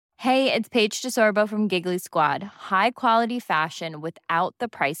Hey, it's Paige DeSorbo from Giggly Squad. High quality fashion without the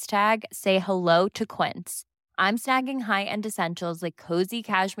price tag. Say hello to Quince. I'm snagging high-end essentials like cozy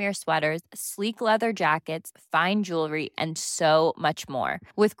cashmere sweaters, sleek leather jackets, fine jewelry, and so much more.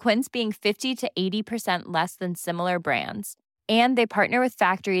 With Quince being 50 to 80% less than similar brands. And they partner with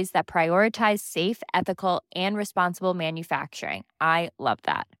factories that prioritize safe, ethical, and responsible manufacturing. I love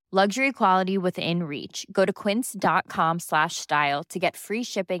that. Luxury quality within reach. Go to quince.com/style to get free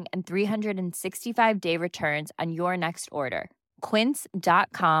shipping and 365-day returns on your next order.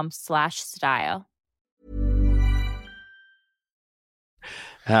 Quince.com/style.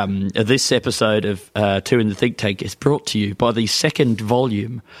 This episode of Two in the Think Tank is brought to you by the second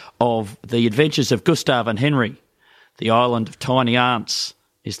volume of The Adventures of Gustav and Henry. The Island of Tiny Aunts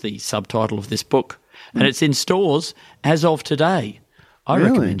is the subtitle of this book, and it's in stores as of today. I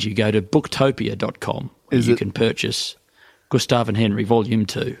recommend you go to booktopia.com where you can purchase Gustav and Henry Volume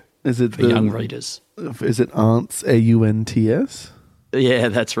 2 for young readers. Is it Aunts, A-U-N-T-S? Yeah,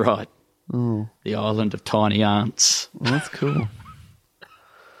 that's right. Oh. The Island of Tiny Aunts. Well, that's cool.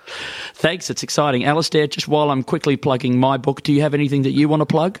 Thanks, it's exciting. Alistair, just while I'm quickly plugging my book, do you have anything that you want to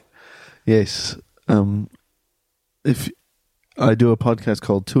plug? Yes. If I do a podcast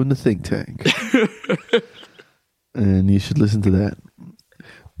called Two in the Think Tank. And you should listen to that.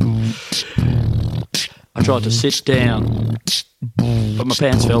 I tried to sit down, but my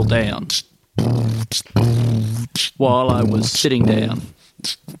pants fell down. While I was sitting down,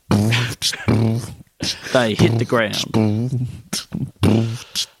 they hit the ground.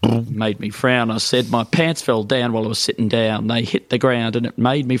 Made me frown. I said my pants fell down while I was sitting down. They hit the ground and it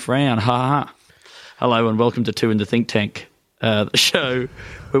made me frown. Ha ha. Hello and welcome to Two in the Think Tank, the show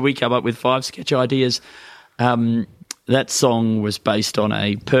where we come up with 5 sketch ideas. That song was based on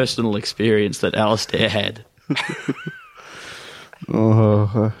a personal experience that Alistair had.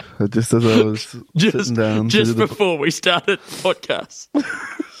 Just as I was sitting down. Just before we started the podcast.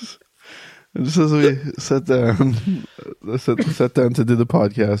 Just as we sat down to do the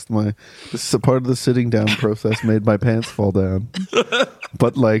podcast, this is a part of the sitting down process made my pants fall down.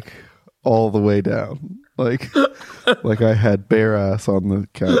 But like all the way down. Like I had bare ass on the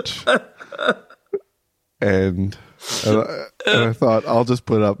couch. And I thought, I'll just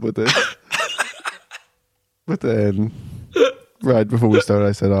put up with it. But then, right before we started,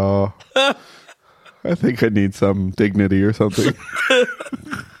 I said, I think I need some dignity or something.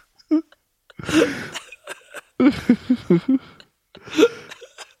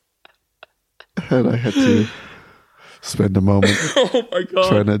 And I had to spend a moment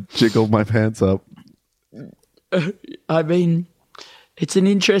trying to jiggle my pants up. I mean, it's an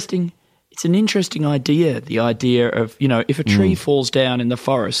interesting idea, the idea of, if a tree falls down in the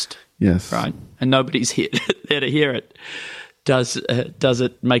forest, yes, right, and nobody's there to hear it, does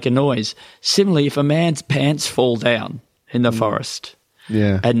it make a noise? Similarly, if a man's pants fall down in the forest,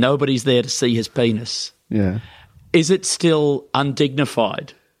 and nobody's there to see his penis, is it still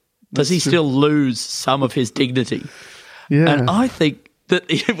undignified? Does he still lose some of his dignity? Yeah. And I think that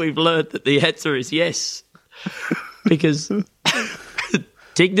we've learned that the answer is yes, because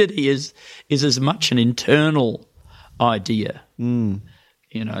dignity is as much an internal idea.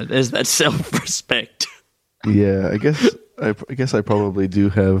 There's that self-respect. Yeah, I guess I probably do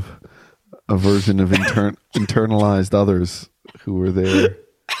have a version of internalized others who were there.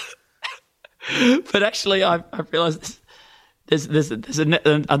 But actually, I realised there's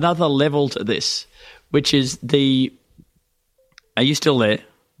another level to this, which is Are you still there?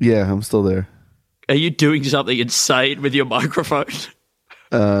 Yeah, I'm still there. Are you doing something insane with your microphone?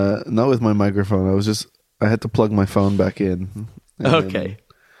 Not with my microphone. I had to plug my phone back in. Okay.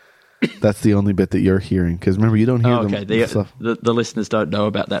 That's the only bit that you're hearing, because remember, you don't hear the stuff. The listeners don't know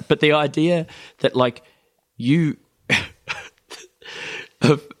about that. But the idea that you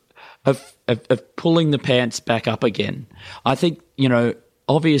of pulling the pants back up again, I think,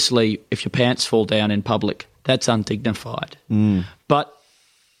 obviously if your pants fall down in public, that's undignified. But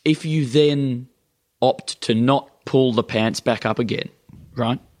if you then opt to not pull the pants back up again,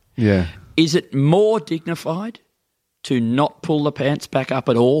 right? Yeah. Is it more dignified to not pull the pants back up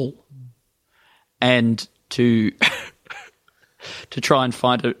at all and to try and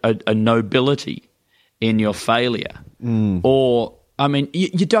find a nobility in your failure? Or, I mean,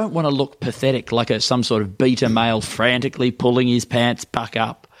 you don't want to look pathetic like some sort of beta male frantically pulling his pants back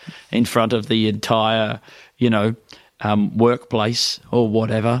up in front of the entire, workplace or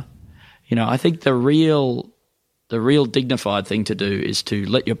whatever. I think the real dignified thing to do is to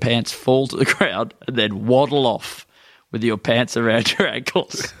let your pants fall to the ground and then waddle off with your pants around your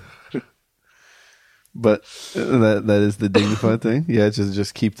ankles. But that is the dignified thing. Yeah,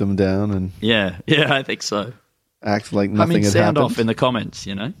 just keep them down and yeah, I think so. Act like nothing had sound happened. off in the comments,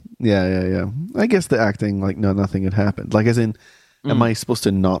 Yeah. I guess the acting like nothing had happened. Like as in, am I supposed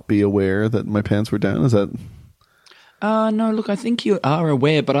to not be aware that my pants were down? Is that? No. Look, I think you are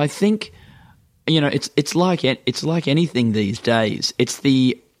aware, but I think it's like anything these days. It's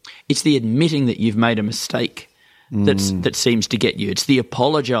the admitting that you've made a mistake that seems to get you. It's the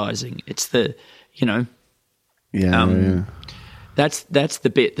apologizing. It's the That's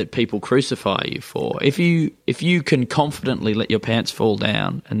the bit that people crucify you for. If you can confidently let your pants fall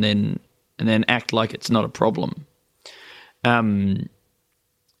down and then act like it's not a problem,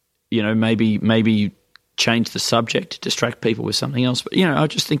 maybe change the subject, distract people with something else. But I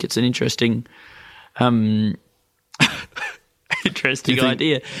just think it's an interesting idea,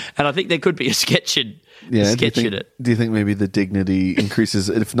 and I think there could be a sketch in it. Do you think maybe the dignity increases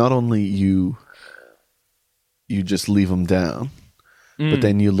if not only you just leave them down, but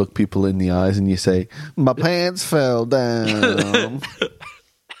then you look people in the eyes and you say, "My pants fell down."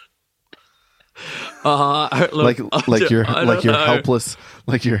 You're helpless,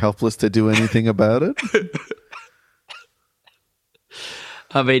 like you're helpless to do anything about it.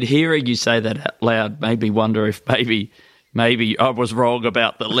 I mean, hearing you say that out loud made me wonder if maybe I was wrong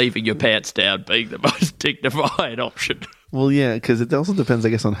about the leaving your pants down being the most dignified option. Well, yeah, because it also depends, I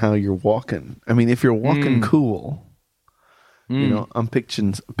guess, on how you're walking. I mean, if you're walking cool, I'm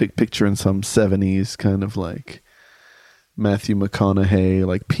picturing some 70s kind of like Matthew McConaughey,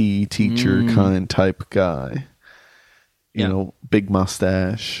 like PE teacher kind type guy. Big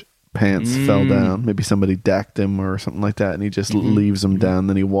mustache, pants fell down. Maybe somebody dacked him or something like that, and he just leaves them down,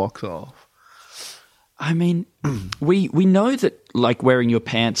 then he walks off. I mean, we know that like wearing your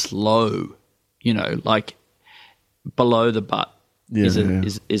pants low, like below the butt has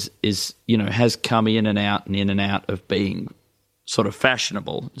come in and out of being sort of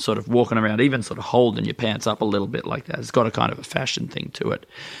fashionable, sort of walking around, even sort of holding your pants up a little bit like that. It's got a kind of a fashion thing to it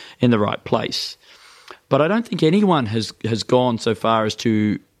in the right place. But I don't think anyone has gone so far as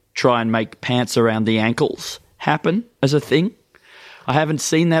to try and make pants around the ankles happen as a thing. I haven't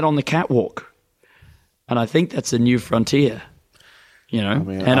seen that on the catwalk. And I think that's a new frontier, I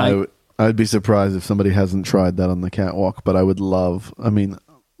mean, I'd be surprised if somebody hasn't tried that on the catwalk, but I would love,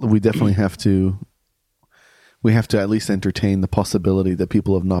 we definitely have to at least entertain the possibility that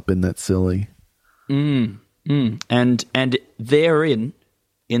people have not been that silly. And therein,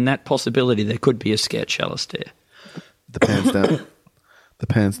 in that possibility, there could be a sketch, Alistair. The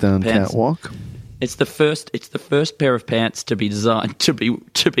pants down catwalk. It's the first pair of pants to be designed to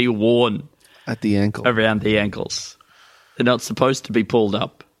be worn at the ankle, around the ankles. They're not supposed to be pulled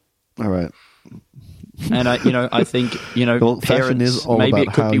up. All right. And I think well, fashion is all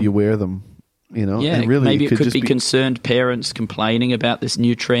about how you wear them. Yeah, and really, maybe it could be concerned parents complaining about this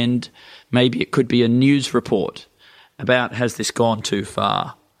new trend. Maybe it could be a news report about has this gone too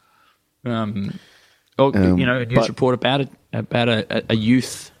far, a news report about a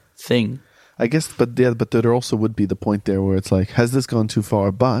youth thing. I guess, but there also would be the point there where it's like, has this gone too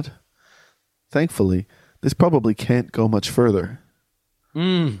far? But thankfully, this probably can't go much further.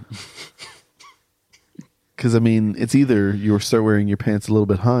 Because it's either you start wearing your pants a little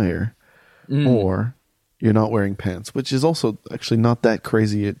bit higher. Or you're not wearing pants, which is also actually not that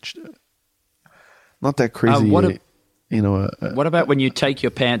crazy. What about when you take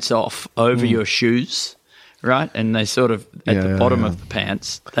your pants off over your shoes, right? And they sort of, at the bottom of the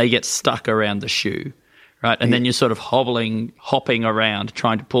pants, they get stuck around the shoe, right? And then you're sort of hopping around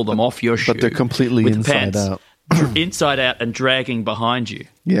trying to pull them off your shoe. But they're completely inside out. Inside out and dragging behind you.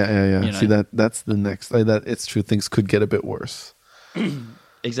 Yeah. See, that's the next. It's true, things could get a bit worse.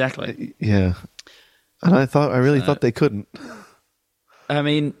 Exactly. Yeah. And I really thought they couldn't. I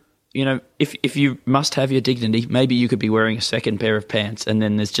mean, if you must have your dignity, maybe you could be wearing a second pair of pants and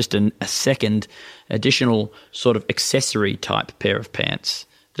then there's just a second additional sort of accessory type pair of pants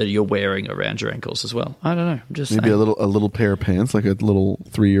that you're wearing around your ankles as well. I don't know. I'm just maybe saying. a little pair of pants, like a little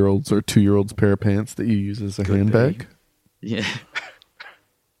 3-year-old's or 2-year-old's pair of pants that you use as a handbag. Yeah.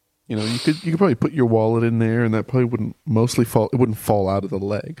 You could probably put your wallet in there, and that probably wouldn't fall out of the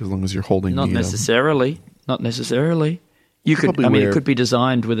leg as long as you're holding. Not necessarily. You could. It could be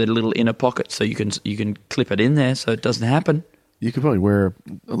designed with a little inner pocket, so you can clip it in there, so it doesn't happen. You could probably wear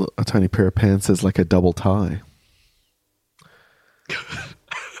a tiny pair of pants as like a double tie.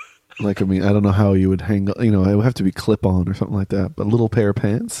 I don't know how you would hang. It would have to be clip on or something like that. But a little pair of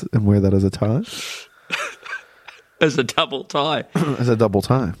pants and wear that as a tie. As a double tie. As a double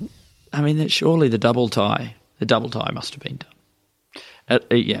tie. I mean, surely the double tie must have been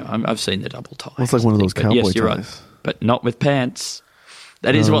I've seen the double tie. Well, it's like one of those cowboy yes, you're ties. Right. But not with pants.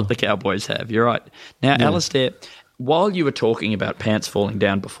 That is what the Cowboys have. You're right. Now, Alistair, while you were talking about pants falling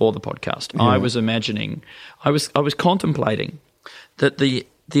down before the podcast, I was imagining, I was contemplating that the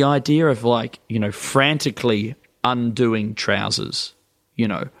idea of frantically undoing trousers,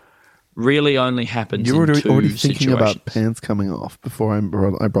 really only happens You were in two already thinking situations. about pants coming off before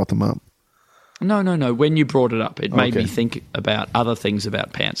I brought them up. No. When you brought it up, it made me think about other things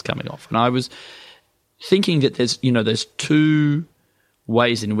about pants coming off. And I was thinking that there's two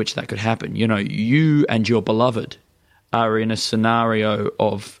ways in which that could happen. You and your beloved are in a scenario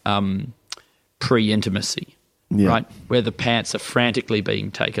of pre-intimacy, right, where the pants are frantically being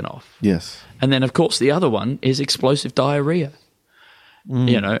taken off. Yes. And then, of course, the other one is explosive diarrhea,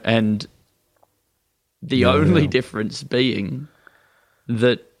 and the only difference being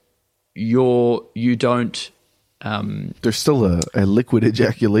that you don't... there's still a liquid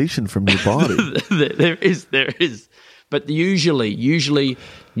ejaculation from your body. There is. But usually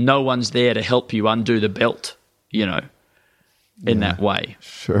no one's there to help you undo the belt, in that way.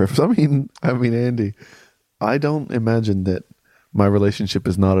 Sure. I mean, Andy, I don't imagine that my relationship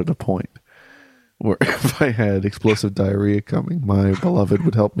is not at a point where if I had explosive diarrhea coming, my beloved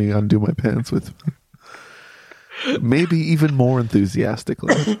would help me undo my pants with maybe even more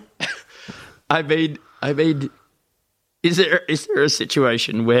enthusiastically. I mean, is there a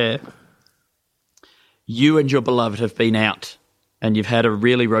situation where you and your beloved have been out and you've had a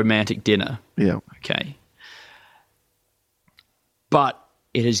really romantic dinner? Yeah. Okay. But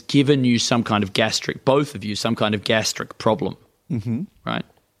it has given you some kind of both of you, some kind of gastric problem, right?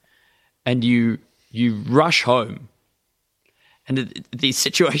 And you rush home, and the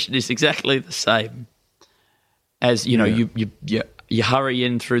situation is exactly the same as you hurry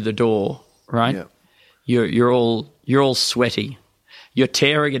in through the door, right? Yeah. You're all sweaty. You're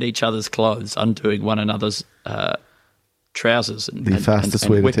tearing at each other's clothes, undoing one another's trousers, and the fastest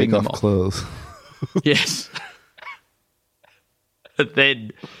way to take off clothes. Yes.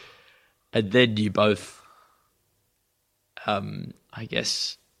 And then you both, I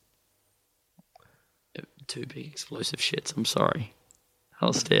guess, two big explosive shits. I'm sorry,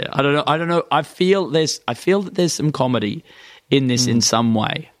 Alistair. I don't know. I feel that there's some comedy in this in some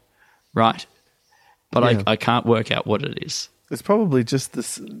way, right? But I can't work out what it is. It's probably just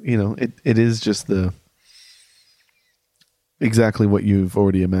this. It is just exactly what you've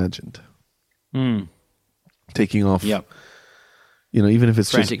already imagined. Taking off. Yep. Even if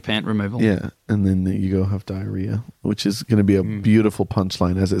it's frantic pant removal. Yeah, and then you go have diarrhea, which is going to be a beautiful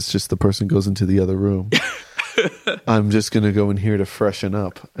punchline as it's just the person goes into the other room. I'm just going to go in here to freshen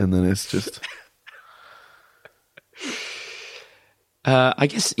up, and then it's just... I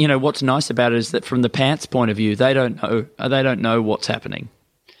guess, what's nice about it is that from the pants point of view, they don't know what's happening.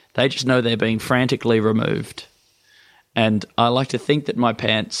 They just know they're being frantically removed. And I like to think that my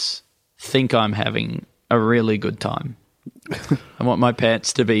pants think I'm having a really good time. I want my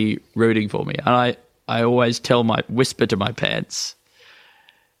pants to be rooting for me. And I always whisper to my pants,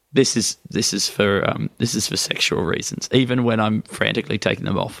 this is for sexual reasons, even when I'm frantically taking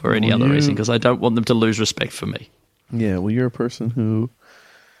them off for any other reason, because I don't want them to lose respect for me. Yeah, well, you're a person who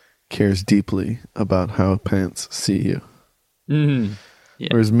cares deeply about how pants see you. Yeah,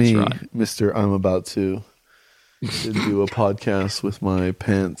 whereas me, right. Mr. I'm about to do a podcast with my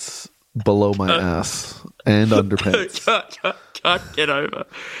pants below my ass and underpants. Can't get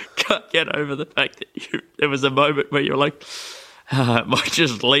over the fact that there was a moment where you're like, I might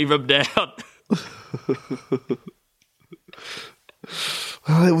just leave them down.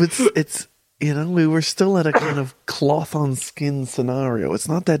 Well, it's we were still at a kind of cloth on skin scenario. It's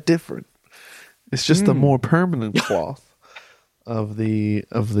not that different. It's just a more permanent cloth of the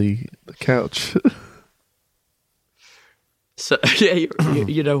couch. So yeah,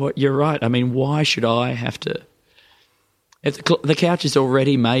 you know what? You're right. I mean, why should I have to? If the couch is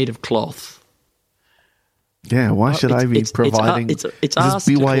already made of cloth. Yeah, why should I be providing? It's asked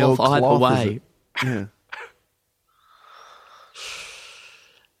to cloth either way. Yeah.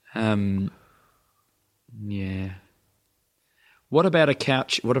 Yeah. What about a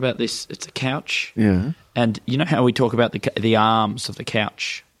couch? What about this? It's a couch. Yeah. And you know how we talk about the arms of the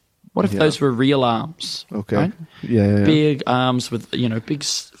couch? What if those were real arms? Okay. Right? Yeah. Big arms with, big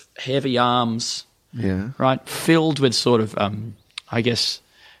heavy arms. Yeah. Right? Filled with sort of, I guess,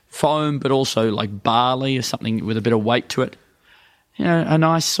 foam, but also like barley or something with a bit of weight to it. A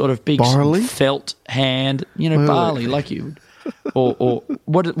nice sort of big barley? Felt hand. Barley like you would. Or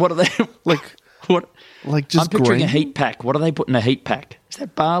what are they like? What? Like just I'm picturing grain? a heat pack. What do they put in a heat pack? Is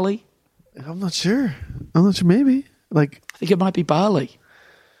that barley? I'm not sure. Maybe. Like I think it might be barley.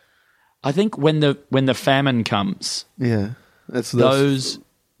 I think when the famine comes, that's those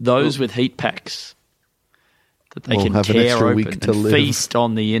with heat packs that they can have an tear extra open week to and live. feast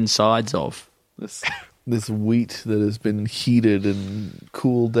on the insides of. This wheat that has been heated and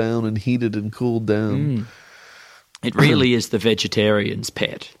cooled down and heated and cooled down. It really is the vegetarian's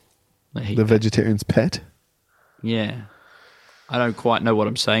pet. The vegetarian's pet? Yeah. I don't quite know what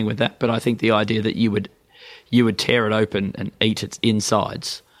I'm saying with that, but I think the idea that you would tear it open and eat its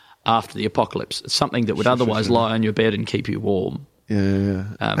insides after the apocalypse, something that would otherwise lie on your bed and keep you warm. Yeah.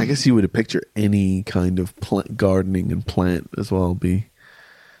 I guess you would picture any kind of gardening and plant as well be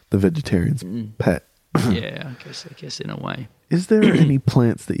the vegetarian's pet. Yeah, I guess in a way. Is there any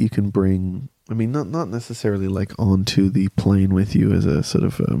plants that you can bring? I mean, not necessarily like onto the plane with you as a sort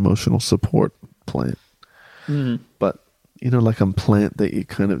of emotional support plant, but like a plant that you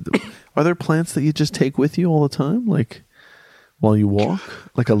kind of. Are there plants that you just take with you all the time, like while you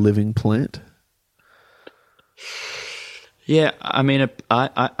walk, like a living plant? Yeah, I mean,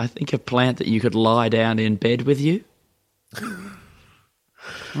 I think a plant that you could lie down in bed with you,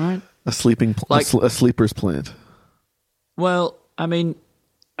 right? A sleeper's plant. Well, I mean,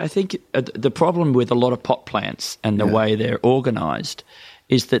 I think the problem with a lot of pot plants and the way they're organised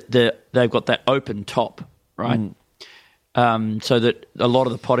is that they've got that open top, right? So that a lot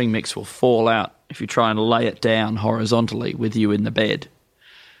of the potting mix will fall out if you try and lay it down horizontally with you in the bed,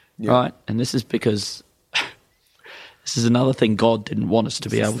 right? And this is because this is another thing God didn't want us to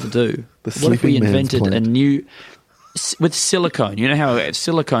be able to do. What if we invented a new... With silicone, you know how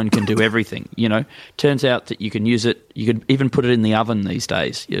silicone can do everything, Turns out that you can use it, you could even put it in the oven these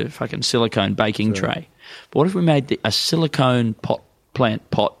days, your fucking silicone baking tray. But what if we made a silicone plant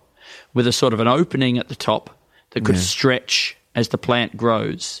pot with a sort of an opening at the top that could stretch as the plant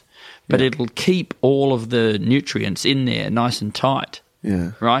grows, but it'll keep all of the nutrients in there nice and tight,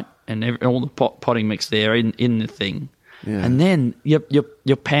 right? And all the potting mix there in the thing. Yeah. And then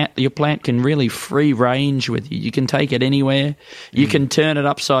your plant can really free range with you. You can take it anywhere. You can turn it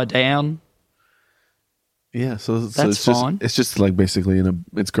upside down. Yeah, so that's fine. It's just like basically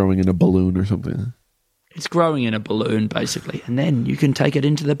it's growing in a balloon or something. It's growing in a balloon basically, and then you can take it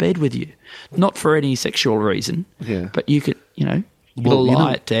into the bed with you, not for any sexual reason. Yeah, but you could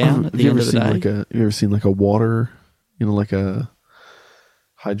lie it down at the end of the day. Have you ever seen like a water, like a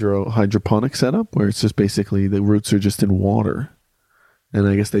hydroponic setup where it's just basically the roots are just in water, and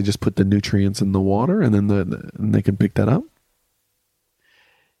I guess they just put the nutrients in the water, and then they can pick that up.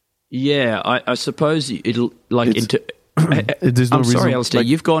 Yeah, I suppose it'll into. I'm sorry, Alistair.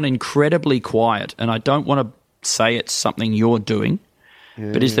 You've gone incredibly quiet, and I don't want to say it's something you're doing,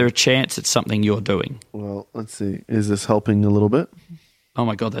 but is there a chance it's something you're doing? Well, let's see. Is this helping a little bit? Oh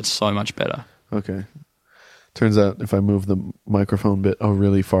my God, that's so much better. Okay. Turns out if I move the microphone bit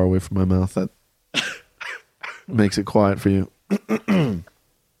really far away from my mouth, that makes it quiet for you.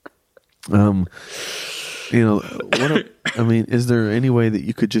 Is there any way that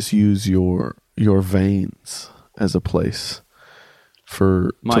you could just use your veins as a place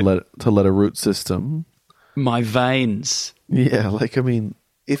to let a root system? My veins. Yeah,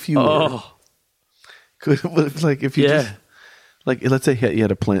 if you could, if you just, let's say you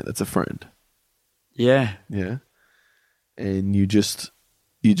had a plant that's a friend. Yeah. Yeah. And you just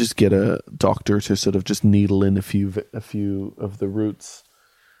get a doctor to sort of just needle in a few of the roots,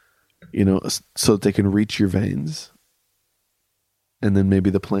 so that they can reach your veins. And then maybe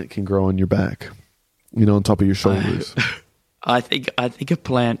the plant can grow on your back, on top of your shoulders. I think a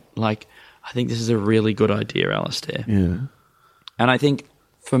plant, I think this is a really good idea, Alistair. Yeah. And I think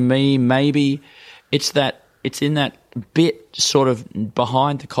for me, maybe it's in that bit sort of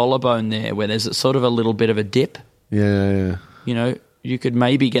behind the collarbone there where there's sort of a little bit of a dip. Yeah. You could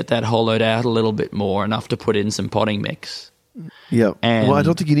maybe get that hollowed out a little bit more, enough to put in some potting mix. Yeah. Well, I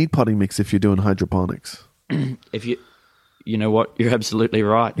don't think you need potting mix if you're doing hydroponics. If you know what, you're absolutely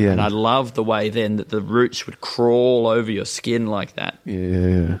right. Yeah. And I love the way then that the roots would crawl over your skin like that.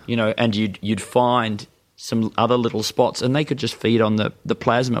 Yeah. And you'd find some other little spots, and they could just feed on the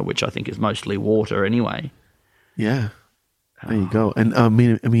plasma, which I think is mostly water anyway. Yeah, there you go. And I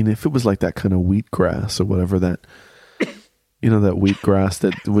mean, if it was like that kind of wheatgrass or whatever, that that wheatgrass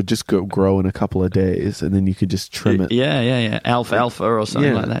that would just grow in a couple of days, and then you could just trim it. Yeah. Alfalfa or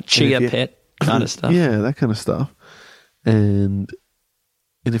something like that. Chia pet kind of stuff. Yeah, that kind of stuff. And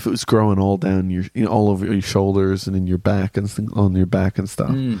if it was growing all down your, all over your shoulders and in your back and on your back and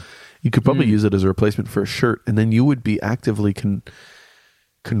stuff, you could probably use it as a replacement for a shirt, and then you would be actively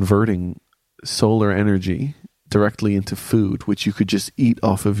converting solar energy directly into food, which you could just eat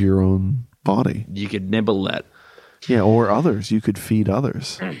off of your own body. You could nibble that. Yeah, or others. You could feed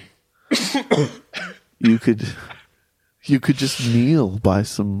others. you could just kneel by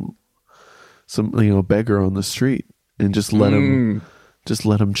some beggar on the street and just let him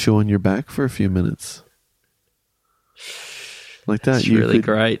chew on your back for a few minutes. Like that. It's really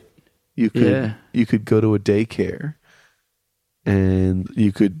great. You could go to a daycare and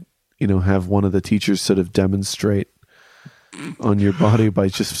you could, have one of the teachers sort of demonstrate on your body by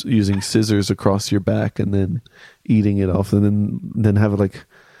just using scissors across your back and then eating it off, and then have like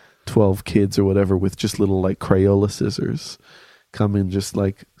 12 kids or whatever with just little like Crayola scissors come in, just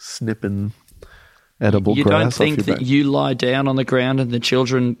like snipping edible grass off your back. You don't think that you lie down on the ground and the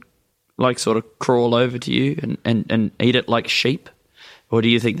children like sort of crawl over to you and eat it like sheep? Or do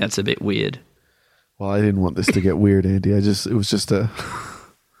you think that's a bit weird? Well, I didn't want this to get weird, Andy. This was just a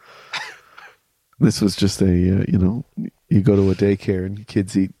you go to a daycare and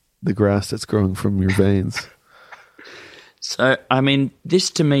kids eat the grass that's growing from your veins. So, I mean, this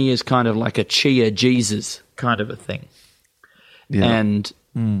to me is kind of like a Chia Jesus kind of a thing. Yeah. And,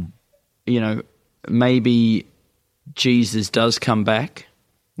 maybe Jesus does come back.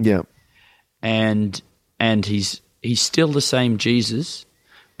 Yeah. And he's still the same Jesus,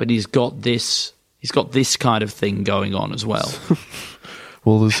 but he's got this kind of thing going on as well.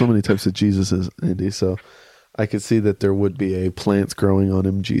 Well, there's so many types of Jesuses, Andy, so I could see that there would be a plants growing on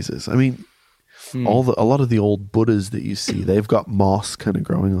him Jesus. I mean, a lot of the old Buddhas that you see, they've got moss kind of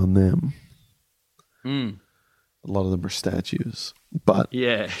growing on them. A lot of them are statues, but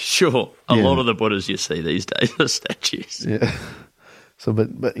yeah, sure. A lot of the Buddhas you see these days are statues. Yeah. So,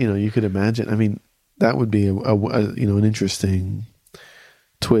 but you could imagine. I mean, that would be an interesting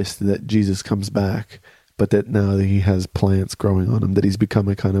twist, that Jesus comes back, but that now that he has plants growing on him, that he's become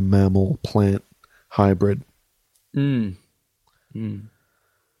a kind of mammal plant hybrid. Yeah,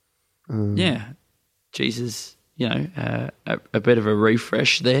 Jesus, a bit of a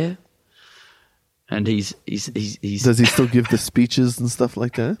refresh there, and he's. Does he still give the speeches and stuff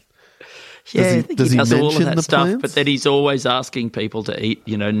like that? Yeah, I think he does all of that stuff, plants? But then he's always asking people to eat,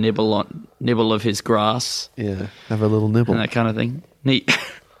 nibble of his grass. Yeah, have a little nibble. And that kind of thing. Neat.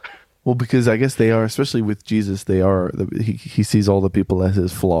 Well, because I guess they are, especially with Jesus, he sees all the people as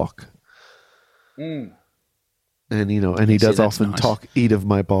his flock. And, and he does often talk, eat of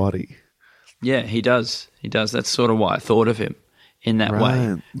my body. Yeah, he does. He does. That's sort of why I thought of him in that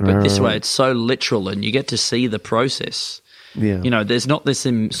way. But this way, it's so literal, and you get to see the process. Yeah. There's not this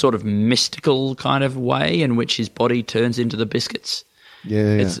sort of mystical kind of way in which his body turns into the biscuits.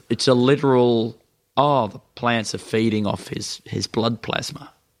 Yeah. It's a literal, the plants are feeding off his blood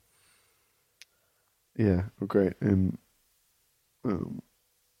plasma. Yeah, great. And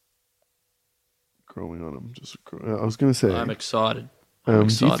growing on him. I was going to say, I'm excited. Do you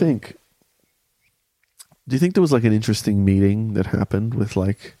think there was like an interesting meeting that happened with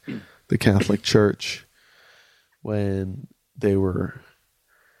like the Catholic Church when they were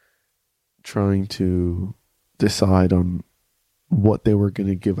trying to decide on what they were going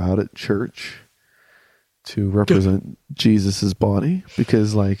to give out at church to represent Jesus's body?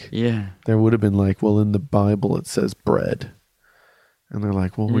 Because there would have been like, well, in the Bible it says bread, and they're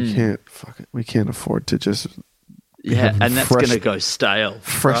like, well, we can't afford to just and that's going to go stale.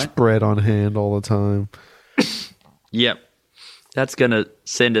 Fresh bread on hand all the time. Yep, that's going to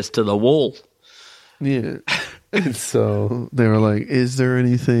send us to the wall. Yeah. And so they were like, is there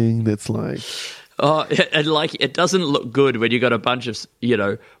anything that's like... Oh, and it doesn't look good when you got a bunch of,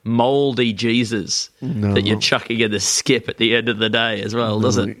 moldy Jesus that you're chucking in the skip at the end of the day as well,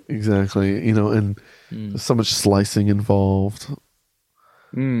 does it? Exactly. And there's so much slicing involved.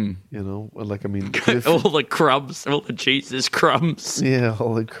 All the crumbs, all the Jesus crumbs. Yeah,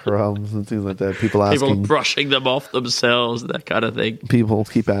 all the crumbs and things like that. People brushing them off themselves, that kind of thing. People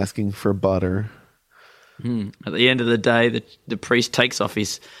keep asking for butter. At the end of the day, the priest takes off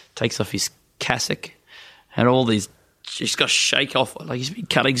his cassock, and all these, he's got to shake off, like he's been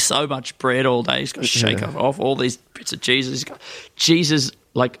cutting so much bread all day, he's got to shake off all these bits of Jesus. He's got Jesus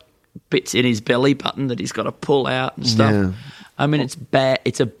like bits in his belly button that he's got to pull out and stuff. Yeah. I mean, it's bad.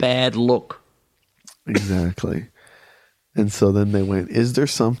 It's a bad look. Exactly. And so then they went, is there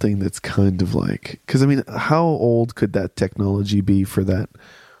something that's kind of like, because I mean, how old could that technology be for that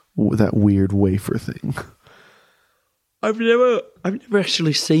weird wafer thing? I've never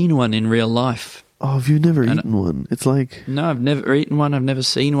actually seen one in real life. Oh, have you never eaten one? It's like... No, I've never eaten one. I've never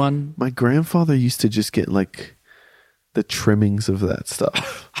seen one. My grandfather used to just get like the trimmings of that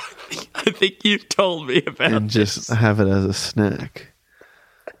stuff. I think you've told me about and just have it as a snack.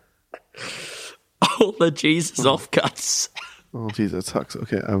 All the Jesus offcuts. Oh, geez, that's Hux.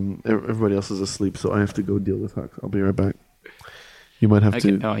 Okay, everybody else is asleep, so I have to go deal with Hux. I'll be right back. You might have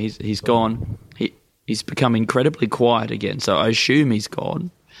to. Oh, he's gone. He's become incredibly quiet again. So I assume he's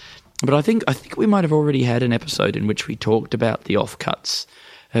gone. But I think we might have already had an episode in which we talked about the offcuts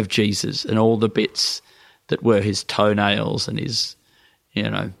of Jesus and all the bits that were his toenails and his,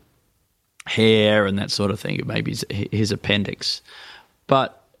 hair and that sort of thing. Maybe his appendix.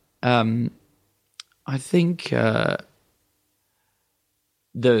 But I think that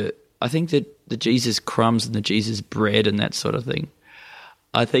the Jesus crumbs and the Jesus bread and that sort of thing,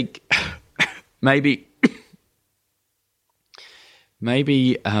 I think maybe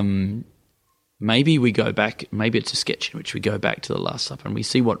we go back. Maybe it's a sketch in which we go back to the Last Supper and we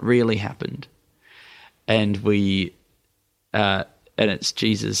see what really happened, and and it's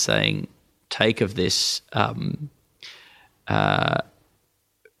Jesus saying, "Take of this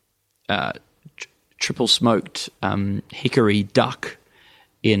triple smoked hickory duck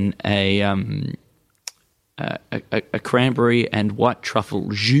in a cranberry and white truffle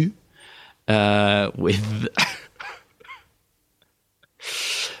jus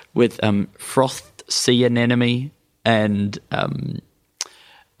with frothed sea anemone and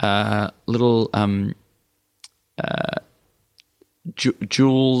little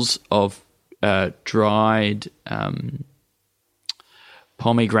jewels of dried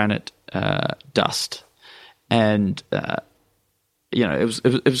pomegranate dust, and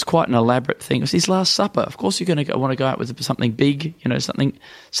it was quite an elaborate thing. It was his Last Supper. Of course, you're going to want to go out with something big,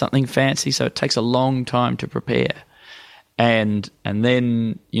 something fancy. So it takes a long time to prepare, and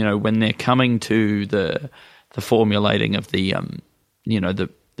then when they're coming to the formulating of the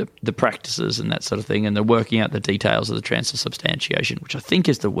practices and that sort of thing, and they're working out the details of the transubstantiation, which I think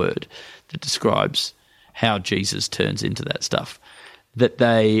is the word that describes how Jesus turns into that stuff. That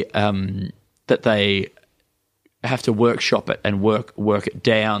they have to workshop it and work it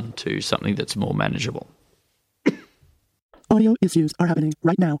down to something that's more manageable. Audio issues are happening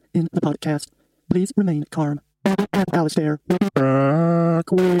right now in the podcast. Please remain calm. Alistair will be back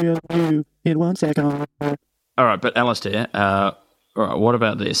with you in 1 second. All right, but Alistair, all right, what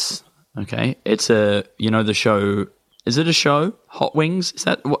about this? Okay, it's the show. Is it a show? Hot Wings? Is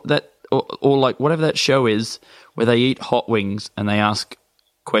that what that or like whatever that show is where they eat hot wings and they ask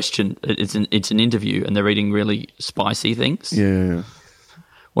question? It's an interview and they're eating really spicy things. Yeah.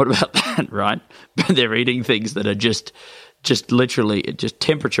 What about that? Right, but they're eating things that are just literally just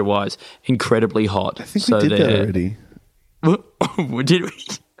temperature wise incredibly hot. I think we did that already. Did we?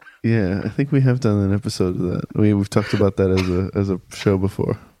 Yeah, I think we have done an episode of that. We've talked about that as a show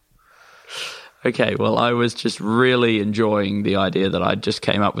before. Okay, well, I was just really enjoying the idea that I just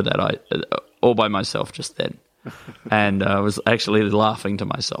came up with that all by myself just then. And I was actually laughing to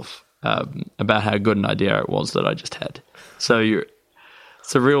myself about how good an idea it was that I just had. So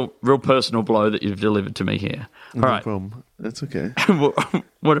it's a real personal blow that you've delivered to me here. No all right. problem. That's okay.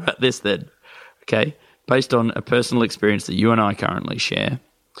 What about this then? Okay, based on a personal experience that you and I currently share,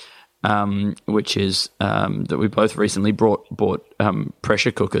 which is that we both recently bought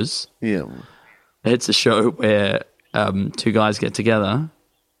pressure cookers. Yeah. It's a show where two guys get together.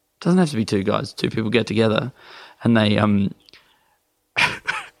 It doesn't have to be two guys. Two people get together and they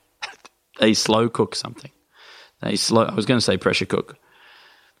they slow cook something. I was going to say pressure cook,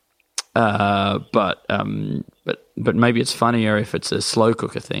 but maybe it's funnier if it's a slow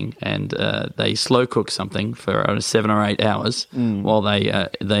cooker thing, and they slow cook something for 7 or 8 hours while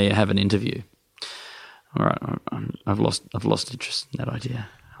they have an interview. All right, I've lost interest in that idea.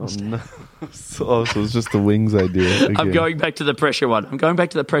 Oh, no. So it's just the wings idea. Again. I'm going back to the pressure one.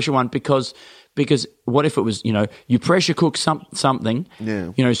 Because what if it was, you pressure cook something,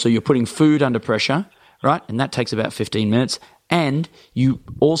 so you're putting food under pressure, right? And that takes about 15 minutes. And you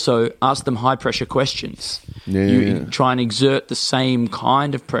also ask them high pressure questions. You try and exert the same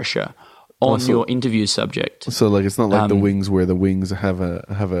kind of pressure on your interview subject. So like it's not like the wings where the wings have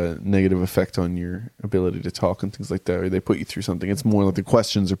a negative effect on your ability to talk and things like that, or they put you through something. It's more like the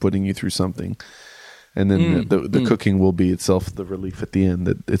questions are putting you through something. And then the cooking will be itself the relief at the end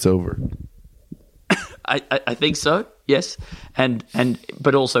that it's over. I think so, yes. And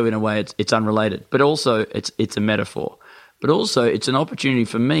but also in a way it's unrelated. But also it's a metaphor. But also it's an opportunity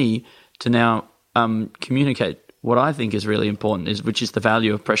for me to now communicate what I think is really important, which is the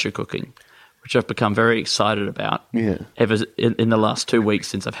value of pressure cooking, which I've become very excited about ever in the last 2 weeks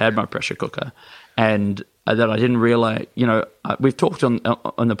since I've had my pressure cooker, and that I didn't realize. We've talked on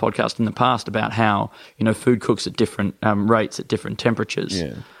the podcast in the past about how food cooks at different rates at different temperatures.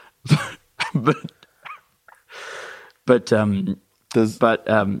 Yeah. but But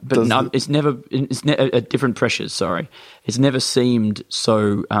it's never at different pressures. Sorry, it's never seemed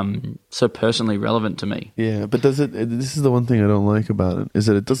so personally relevant to me. Yeah, but does it? This is the one thing I don't like about it, is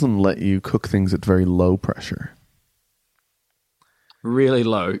that it doesn't let you cook things at very low pressure. Really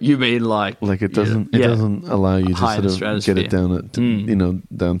low? You mean like it doesn't? It doesn't allow you to sort of get it down at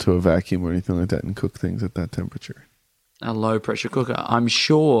down to a vacuum or anything like that and cook things at that temperature. A low pressure cooker. I'm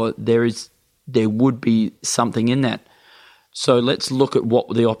sure there would be something in that. So let's look at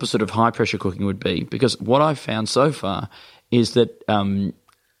what the opposite of high pressure cooking would be, because what I've found so far is that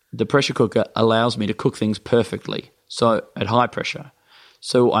the pressure cooker allows me to cook things perfectly, so at high pressure.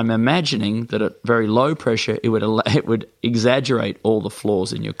 So I'm imagining that at very low pressure it would exaggerate all the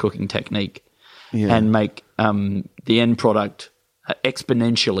flaws in your cooking technique and make the end product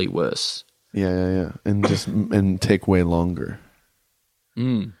exponentially worse. Yeah, and take way longer.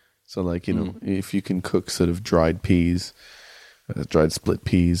 So like, if you can cook sort of dried peas, dried split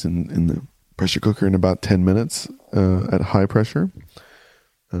peas in the pressure cooker in about 10 minutes at high pressure,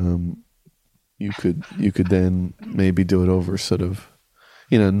 you could then maybe do it over sort of,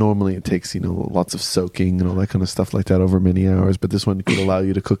 normally it takes, lots of soaking and all that kind of stuff like that over many hours, but this one could allow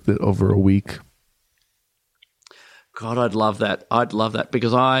you to cook it over a week. God, I'd love that.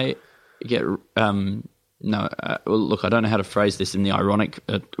 Because I get look, I don't know how to phrase this in the ironic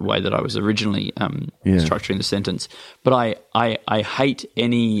way that I was originally structuring the sentence, but I hate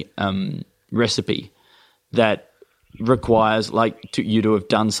any recipe that requires you to have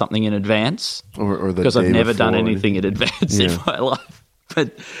done something in advance, or because I've never done anything in advance in my life.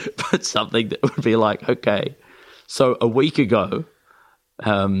 But something that would be like, okay, so a week ago,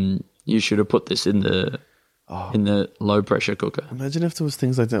 you should have put this in the low pressure cooker. Imagine if there was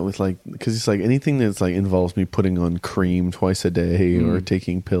things like that with because it's like anything that's involves me putting on cream twice a day or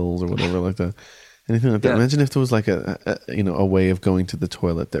taking pills or whatever like that. Anything like that. Yeah. Imagine if there was a way of going to the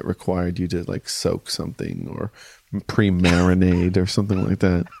toilet that required you to soak something or pre-marinate or something like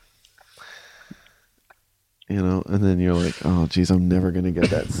that. And then you're like, oh, geez, I'm never going to get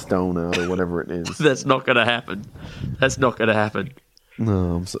that stone out or whatever it is. That's not going to happen.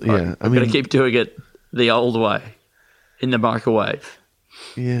 No, I'm going to keep doing it the old way, in the microwave.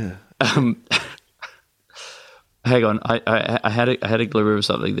 Yeah. Hang on, I had a glimmer of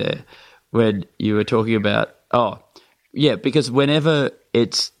something there when you were talking about. Oh, yeah, because whenever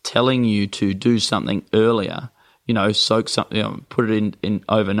it's telling you to do something earlier, soak something, put it in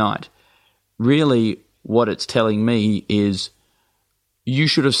overnight. Really, what it's telling me is you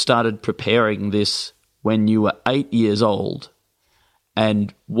should have started preparing this when you were 8 years old.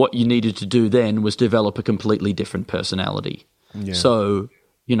 And what you needed to do then was develop a completely different personality. Yeah. So,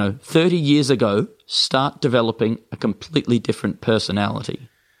 30 years ago, start developing a completely different personality.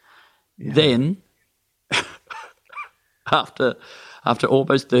 Yeah. Then, after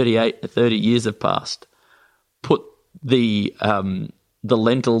almost 30 years have passed, put the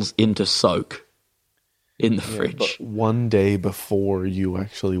lentils into soak in the fridge. But one day before you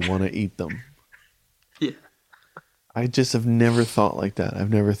actually want to eat them. Yeah. I just have never thought like that. I've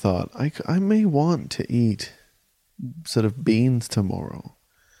never thought, I may want to eat sort of beans tomorrow.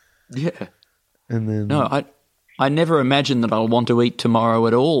 Yeah. And then... No, I never imagine that I'll want to eat tomorrow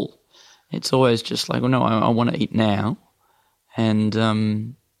at all. It's always just like, well, no, I want to eat now. And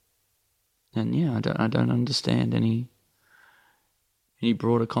yeah, I don't understand any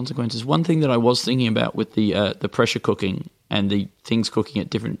broader consequences. One thing that I was thinking about with the pressure cooking and the things cooking at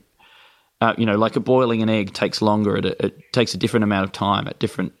different... like boiling an egg takes longer. It takes a different amount of time at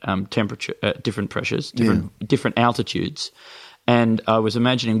different temperature, different pressures, different altitudes. And I was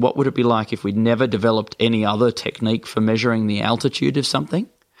imagining what would it be like if we'd never developed any other technique for measuring the altitude of something.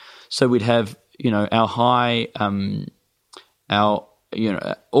 So we'd have, our high, our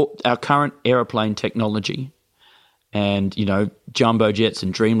current aeroplane technology, and jumbo jets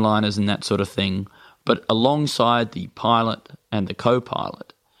and Dreamliners and that sort of thing. But alongside the pilot and the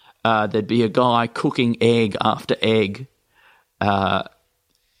co-pilot, there'd be a guy cooking egg after egg,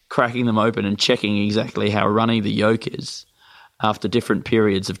 cracking them open and checking exactly how runny the yolk is after different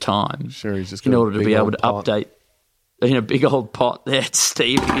periods of time. Sure, he's just in order to be able to update. In a big old pot there,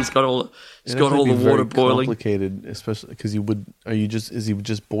 Steve. He's got all the water boiling. Complicated, especially because is he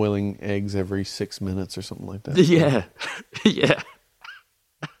just boiling eggs every 6 minutes or something like that? Yeah, yeah.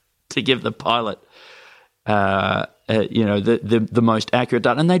 To give the pilot, the most accurate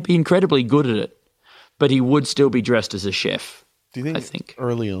data, and they'd be incredibly good at it. But he would still be dressed as a chef. Do you think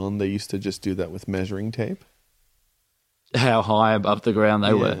early on they used to just do that with measuring tape? How high above the ground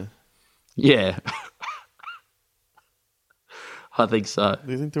they were? Yeah. I think so.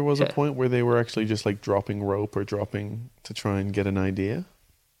 Do you think there was a point where they were actually just like dropping rope or dropping to try and get an idea?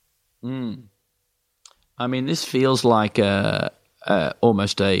 I mean, this feels like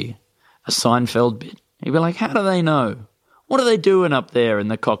almost a Seinfeld bit. You'd be like, how do they know? What are they doing up there in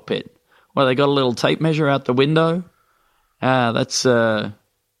the cockpit? Well, they got a little tape measure out the window. That's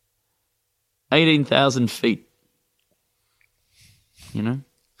 18,000 feet. You know?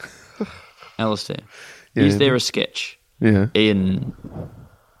 Alistair. Is there a sketch in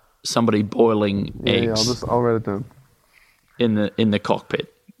somebody boiling eggs? Yeah, I'll write it down. In the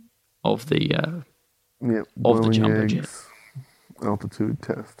cockpit of the jumbo jet. Altitude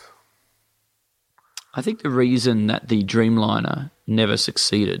test. I think the reason that the Dreamliner never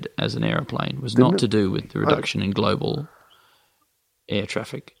succeeded as an aeroplane was not to do with the reduction in global air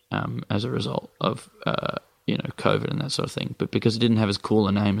traffic as a result of COVID and that sort of thing, but because it didn't have as cool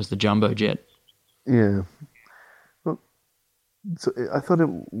a name as the jumbo jet. Yeah. Well, so I thought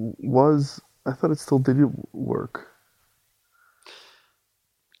it still did work.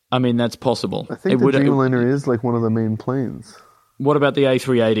 I mean, that's possible. I think the Dreamliner is like one of the main planes. What about the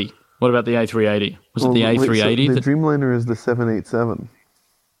A380? Was it the A380? So the Dreamliner is the 787.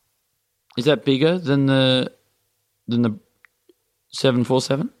 Is that bigger than the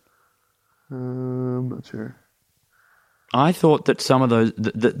 747? I'm not sure. I thought that some of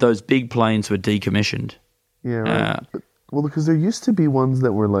those big planes were decommissioned. Yeah, right. Because there used to be ones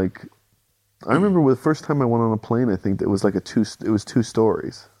that were like, I remember the first time I went on a plane, I think it was like it was 2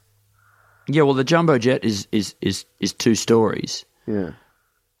 stories. Yeah, well, the jumbo jet is 2 stories. Yeah.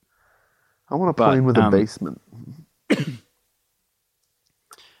 I want a plane with a basement.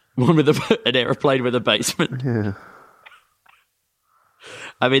 One with an aeroplane with a basement. Yeah.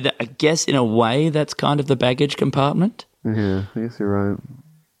 I mean, I guess in a way that's kind of the baggage compartment. Yeah, I guess you're right.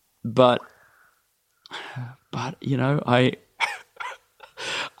 But I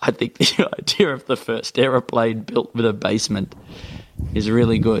think the idea of the first aeroplane built with a basement is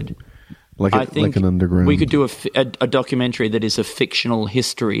really good. I think like an underground. We could do a documentary that is a fictional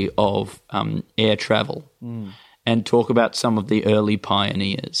history of air travel and talk about some of the early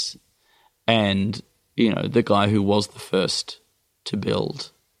pioneers and, the guy who was the first to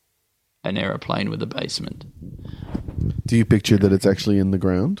build an aeroplane with a basement. Do you picture that it's actually in the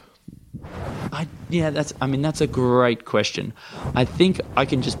ground? That's a great question. I think I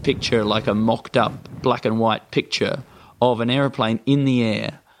can just picture like a mocked up black and white picture of an aeroplane in the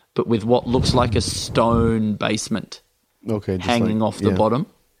air, but with what looks like a stone basement hanging off the bottom.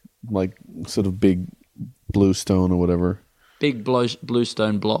 Like sort of big blue stone or whatever. Big blue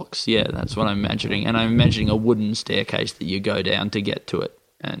stone blocks, yeah, that's what I'm imagining. And I'm imagining a wooden staircase that you go down to get to it.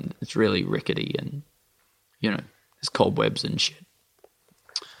 And it's really rickety and, there's cobwebs and shit.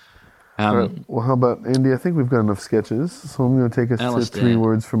 All right. Well, how about, Andy, I think we've got enough sketches, so I'm going to take us to 3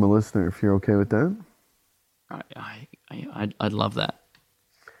 words from a listener, if you're okay with that. I'd love that.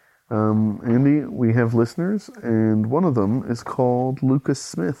 Andy, we have listeners, and one of them is called Lucas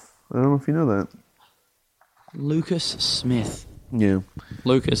Smith. I don't know if you know that. Lucas Smith. Yeah.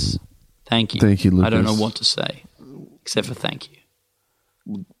 Lucas, thank you. Thank you, Lucas. I don't know what to say, except for thank you.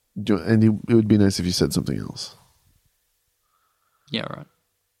 Andy, it would be nice if you said something else. Yeah, right.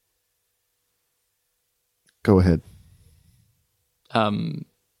 Go ahead.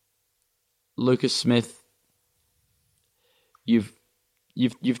 Lucas Smith, you've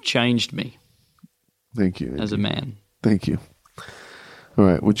changed me. Thank you, Andy. As a man. Thank you. All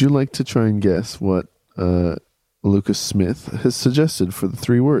right. Would you like to try and guess what Lucas Smith has suggested for the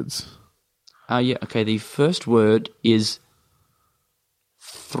 3 words? Yeah. Okay. The first word is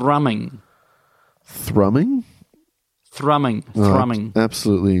thrumming. Thrumming? Thrumming.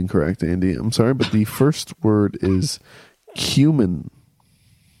 Absolutely incorrect, Andy. I'm sorry, but the first word is cumin.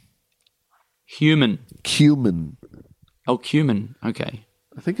 Human. Cumin. Oh, cumin. Okay.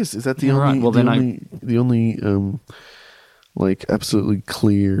 I think is that the only? Right. Well, the only like absolutely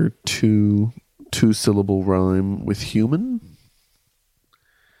clear two syllable rhyme with human.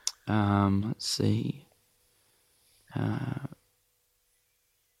 Let's see.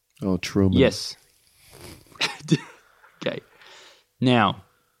 Truman. Yes. Okay. Now,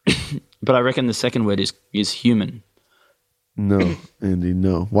 but I reckon the second word is human. No, Andy,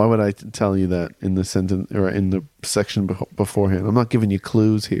 no. Why would I tell you that in the sentence or in the section beforehand? I'm not giving you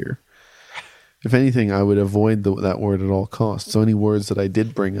clues here. If anything, I would avoid that word at all costs. So any words that I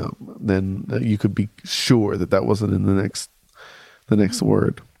did bring up, then you could be sure that wasn't in the next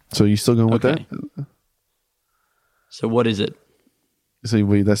word. So you still going with that? So what is it? So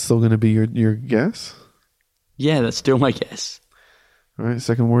that's still going to be your guess? Yeah, that's still my guess. All right.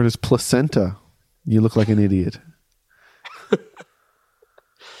 Second word is placenta. You look like an idiot.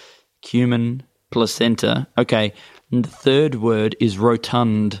 Human placenta. Okay, and the third word is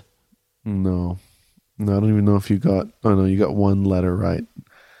rotund. No, I don't even know if you got. Oh no, you got one letter right.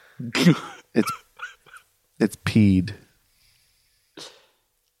 It's peed.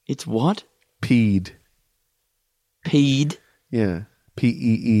 It's what? Peed. Peed. Yeah.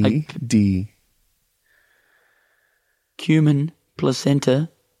 P-E-E-D. Human placenta.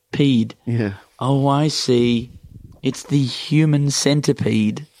 Peed. Yeah. Oh, I see. It's the human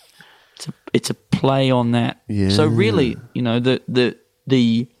centipede. It's a play on that. Yeah. So really,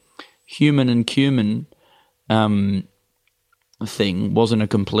 the human and cumin thing wasn't a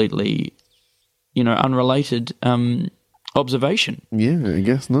completely, unrelated observation. Yeah, I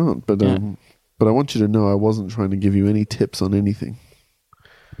guess not. But I want you to know I wasn't trying to give you any tips on anything.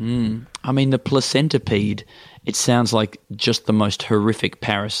 I mean, the placentipede, it sounds like just the most horrific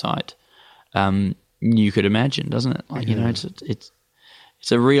parasite you could imagine, doesn't it? Like, it's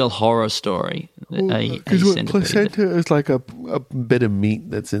a real horror story. Because placenta is like a bit of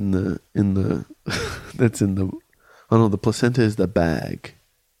meat that's in the the placenta is the bag.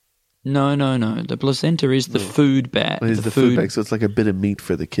 No. The placenta is the food bag. It is the food bag, so it's like a bit of meat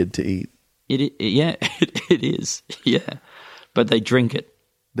for the kid to eat. It is. Yeah. But they drink it.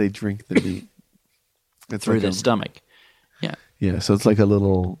 They drink the meat. It's through like their stomach. Yeah. Yeah, so it's like a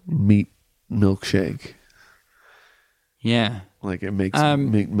little meat milkshake. Yeah. Like it makes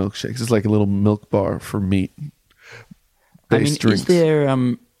meat milkshakes. It's like a little milk bar for meat. Drinks. Is there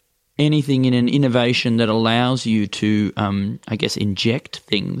anything in an innovation that allows you to, inject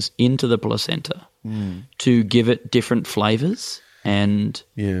things into the placenta to give it different flavors and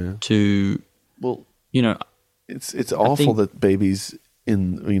to, it's awful that babies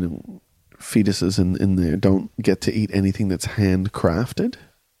fetuses in there don't get to eat anything that's handcrafted.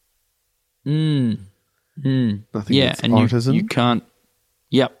 Nothing that's and artisan. You can't.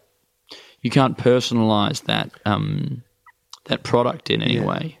 Yep, you can't personalize that that product in any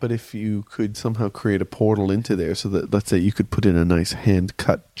way. But if you could somehow create a portal into there, so that let's say you could put in a nice hand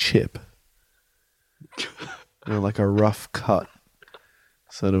cut chip, like a rough cut,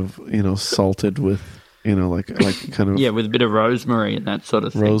 sort of salted with like kind of with a bit of rosemary and that sort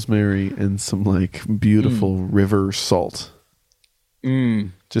of thing. Rosemary and some like beautiful river salt.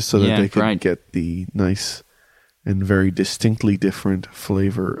 Just so that they can get the nice and very distinctly different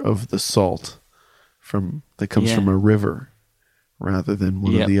flavor of the salt that comes from a river rather than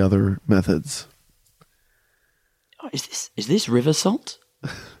one of the other methods. Oh, is this river salt?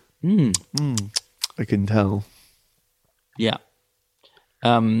 I can tell. Yeah.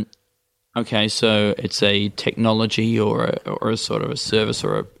 Okay, so it's a technology or a sort of a service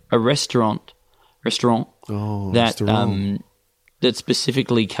or a restaurant that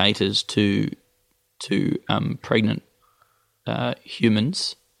specifically caters to pregnant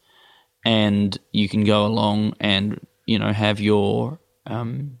humans, and you can go along and have your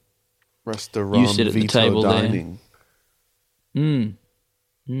restaurant you sit at the table dining. There.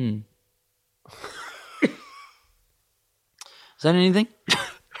 Is that anything?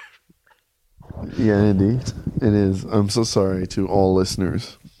 Yeah, indeed, it is. I'm so sorry to all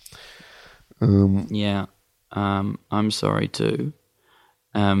listeners. I'm sorry too.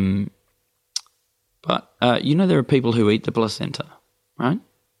 But there are people who eat the placenta, right?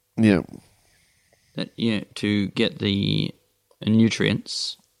 Yeah. That to get the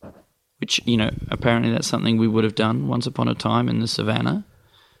nutrients, which apparently that's something we would have done once upon a time in the savannah.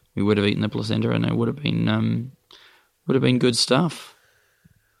 We would have eaten the placenta, and it would have been good stuff.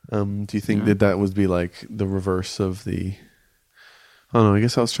 Do you think that would be like the reverse of the? Oh no, I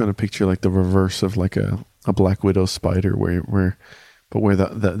guess I was trying to picture like the reverse of like a black widow spider, where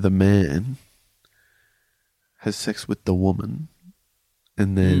the man has sex with the woman,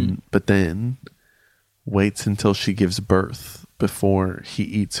 and then but then waits until she gives birth before he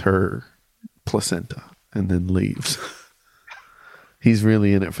eats her placenta, and then leaves. He's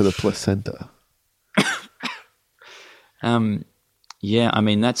really in it for the placenta. Yeah, I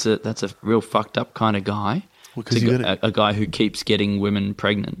mean that's a real fucked up kind of guy. Well, a guy who keeps getting women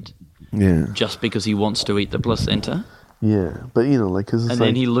pregnant, just because he wants to eat the placenta. Yeah, but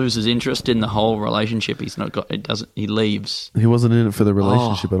then he loses interest in the whole relationship. He's not got. It doesn't. He leaves. He wasn't in it for the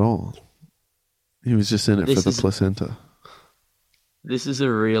relationship at all. He was just in it for the placenta. This is a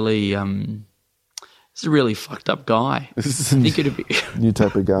really fucked up guy. I think it'd be new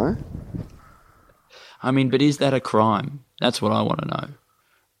type of guy. I mean, but is that a crime? That's what I want to know,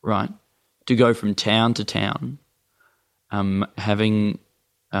 right? To go from town to town, having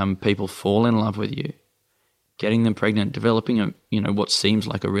people fall in love with you, getting them pregnant, developing what seems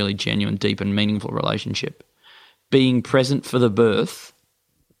like a really genuine, deep and meaningful relationship, being present for the birth,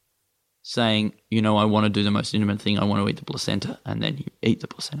 saying, I want to do the most intimate thing. I want to eat the placenta, and then you eat the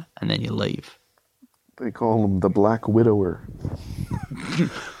placenta, and then you leave. They call him the Black Widower.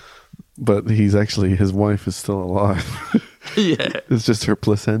 But his wife is still alive. Yeah. It's just her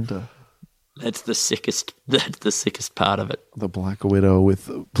placenta. That's the sickest part of it. The Black Widow with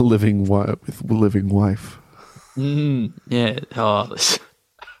living wife. Yeah. Oh,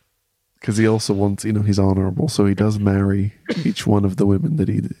 because he also wants, he's honorable, so he does marry each one of the women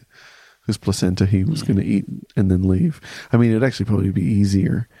whose placenta he was going to eat and then leave. I mean, it'd actually probably be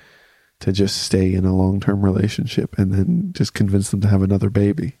easier to just stay in a long-term relationship and then just convince them to have another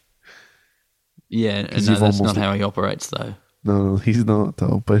baby. Yeah, and no, that's not how he operates, though. No, he's not,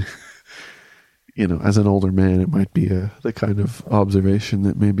 though. But, as an older man, it might be the kind of observation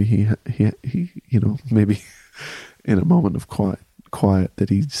that maybe he maybe in a moment of quiet that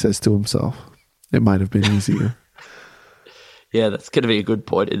he says to himself, it might have been easier. Yeah, that's going to be a good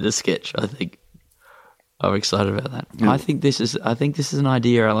point in the sketch, I think. I'm excited about that. Yeah. I think this is an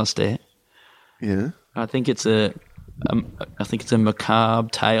idea, Alistair. Yeah. I think it's a macabre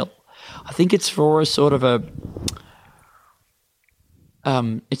tale. I think it's for a sort of a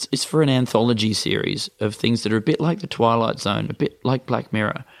it's for an anthology series of things that are a bit like The Twilight Zone, a bit like Black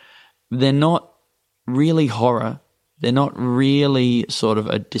Mirror. They're not really horror. They're not really sort of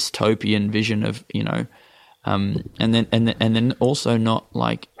a dystopian vision of, and then also not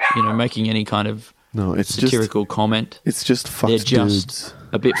like, making any kind of satirical comment. It's just fucked dudes. They're just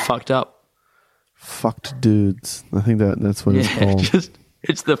a bit fucked up. Fucked dudes. I think that's what it's called.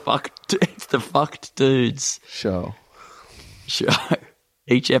 It's the fucked dudes show.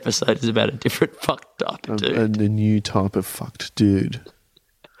 Each episode is about a different fucked type of dude. And a new type of fucked dude.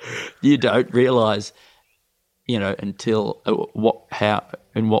 You don't realise, until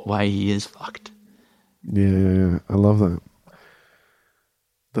in what way he is fucked. Yeah. I love that.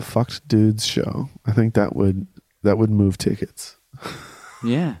 The Fucked Dudes show. I think that would move tickets.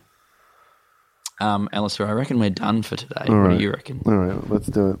 Yeah. Alistair, I reckon we're done for today. All right. What do you reckon? All right, let's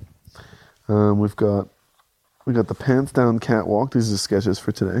do it. We got the pants down catwalk. These are sketches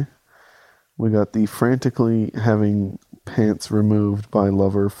for today. We got the frantically having pants removed by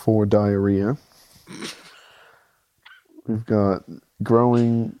lover for diarrhea. We've got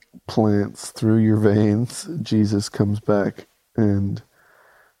growing plants through your veins. Jesus comes back and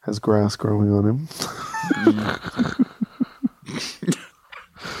has grass growing on him.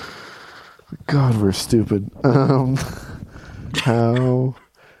 God, we're stupid. How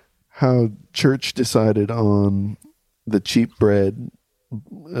church decided on the cheap bread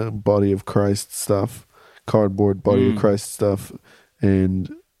body of Christ stuff, cardboard body of Christ stuff,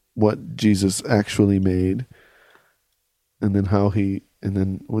 and what Jesus actually made, and then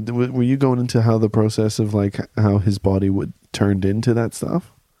were you going into how the process of like how his body would turned into that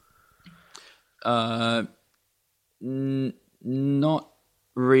stuff? Not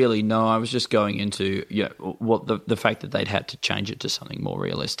really. No, I was just going into what the fact that they'd had to change it to something more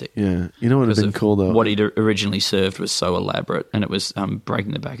realistic. Yeah, you know what would have been cool though. What he'd originally served was so elaborate, and it was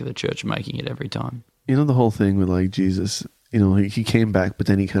breaking the back of the church, making it every time. You know the whole thing with like Jesus. He came back, but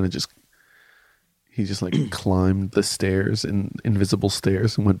then he kind of just like climbed the stairs and invisible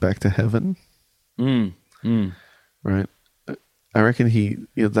stairs and went back to heaven. Right. I reckon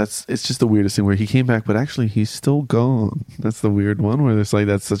it's just the weirdest thing where he came back, but actually he's still gone. That's the weird one where there's like,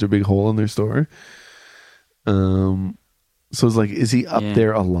 that's such a big hole in their story. So it's like, is he up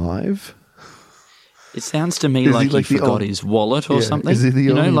there alive? It sounds to me like he forgot his wallet or something. Is he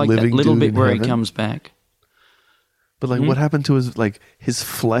the only like living that little dude bit in where heaven? he comes back. But like, what happened to his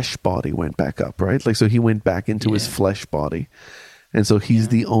flesh body went back up, right? Like, so he went back into his flesh body. And so he's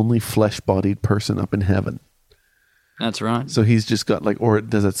the only flesh-bodied person up in heaven. That's right. So he's just got or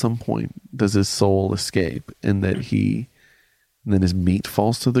does at some point, does his soul escape and then his meat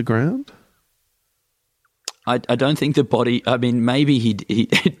falls to the ground? I don't think the body, maybe he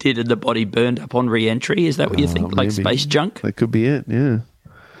did and the body burned up on re-entry. Is that what you think? Like Maybe. Space junk? That could be it, yeah.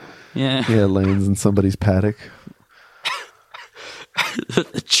 Yeah. Yeah, it lands in somebody's paddock.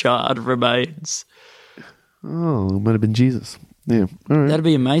 The charred remains. Oh, it might have been Jesus. Yeah, all right. That'd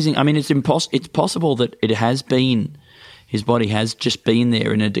be amazing. It's possible that his body has just been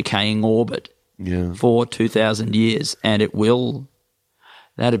there in a decaying orbit for 2,000 years, and it will.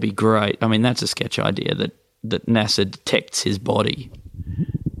 That'd be great. That's a sketch idea that NASA detects his body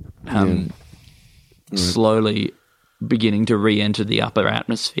slowly beginning to re-enter the upper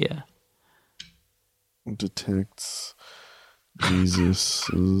atmosphere. Detects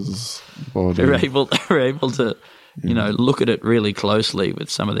Jesus' body. They're able to, look at it really closely with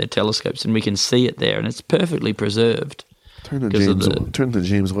some of their telescopes, and we can see it there, and it's perfectly preserved. Turn the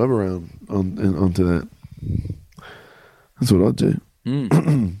James Webb around onto that. That's what I'll do.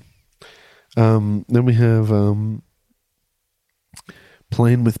 Then we have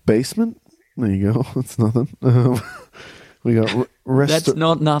Plane with Basement. There you go. That's nothing. We got That's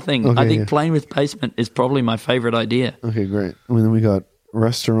not nothing. Okay, I think Plane with Basement is probably my favorite idea. Okay, great. And then we got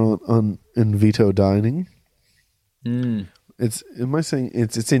Restaurant in Veto Dining. Am I saying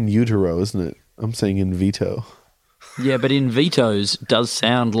it's in utero, isn't it? I'm saying in Veto. Yeah, but in Vito's does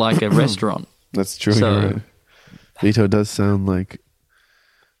sound like a restaurant. That's true. You're right. Vito does sound like,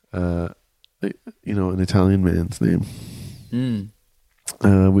 an Italian man's name.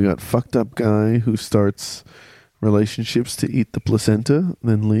 We got Fucked Up Guy Who Starts Relationships to Eat the Placenta,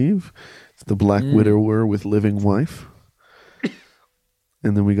 Then Leave. It's the Black Widower with Living Wife.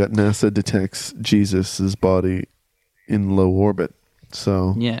 And then we got NASA Detects Jesus' Body in Low Orbit.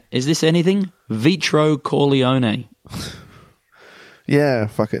 So yeah, is this anything? Vitro Corleone. Yeah,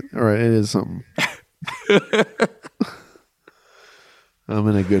 fuck it. All right, it is something. I'm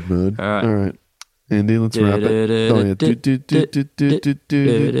in a good mood. All right. Andy, let's wrap it. Oh, yeah.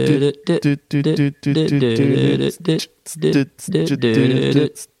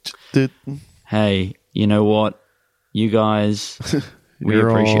 Hey, you know what? You guys, we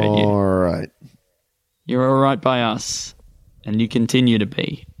appreciate you. All right. You're all right by us, and you continue to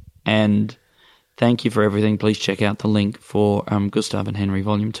be. And thank you for everything. Please check out the link for Gustav and Henry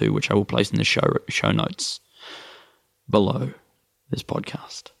Volume 2, which I will place in the show notes below this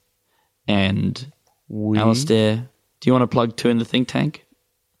podcast. And Alistair, do you want to plug Two in the Think Tank?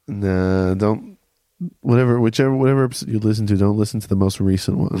 Nah, don't. Whatever episode you listen to, don't listen to the most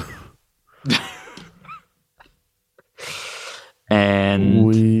recent one. And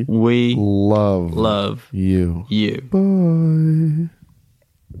we love you. Bye.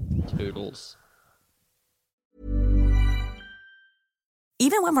 Toodles.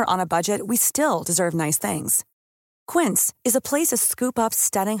 Even when we're on a budget, we still deserve nice things. Quince is a place to scoop up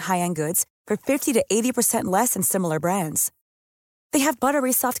stunning high-end goods for 50 to 80% less than similar brands. They have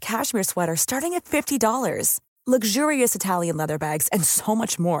buttery soft cashmere sweaters starting at $50, luxurious Italian leather bags, and so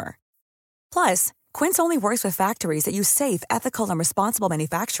much more. Plus, Quince only works with factories that use safe, ethical, and responsible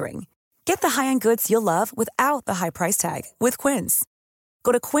manufacturing. Get the high-end goods you'll love without the high price tag with Quince.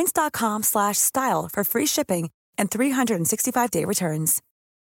 Go to quince.com/style for free shipping and 365-day returns.